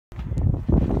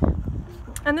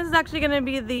And this is actually going to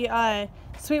be the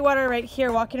Sweetwater right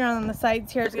here. Walking around on the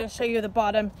sides here is going to show you the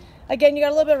bottom. Again, you got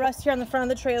a little bit of rust here on the front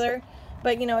of the trailer,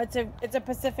 but you know, it's a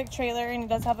Pacific trailer, and it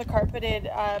does have the carpeted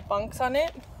bunks on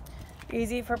it.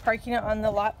 Easy for parking it on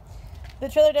the lot. The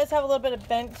trailer does have a little bit of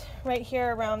bent right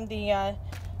here around the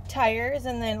tires,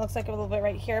 and then it looks like a little bit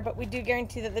right here, but we do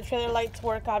guarantee that the trailer lights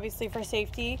work, obviously, for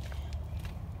safety.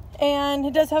 And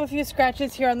it does have a few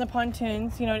scratches here on the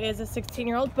pontoons. You know, it is a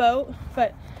 16-year-old boat,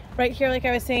 but right here, like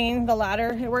I was saying, the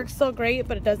ladder, it works still great,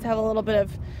 but it does have a little bit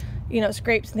of, you know,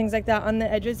 scrapes and things like that on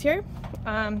the edges here.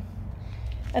 And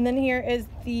then here is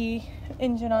the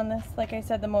engine on this, like I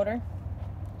said, the motor.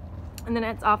 And then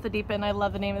it's off the deep end. I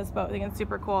love the name of this boat. I think it's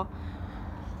super cool.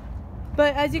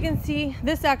 But as you can see,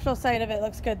 this actual side of it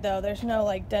looks good though. There's no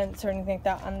like dents or anything like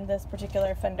that on this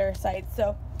particular fender side.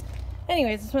 So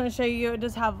anyways, I just want to show you, it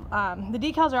does have, the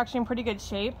decals are actually in pretty good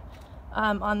shape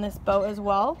on this boat as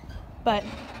well. But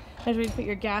as you put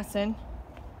your gas in,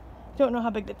 don't know how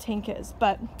big the tank is,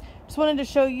 but just wanted to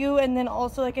show you. And then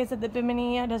also, like I said, the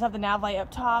Bimini does have the nav light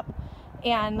up top.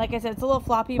 And like I said, it's a little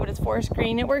floppy, but it's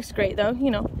 4-screen. It works great though,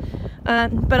 you know.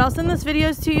 But I'll send those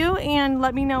videos to you and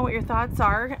let me know what your thoughts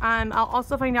are. I'll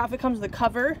also find out if it comes with a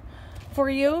cover for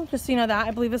you, just so you know that.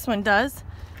 I believe this one does.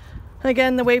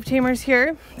 Again, the wave tamer's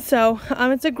here. So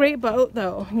it's a great boat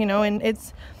though, you know, and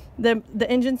it's the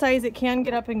engine size, it can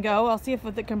get up and go. I'll see if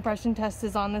the compression test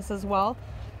is on this as well.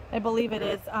 I believe it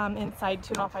is inside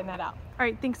too, and I'll find that out. All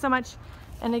right, thanks so much.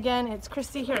 And again, it's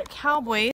Christy here at Cowboys.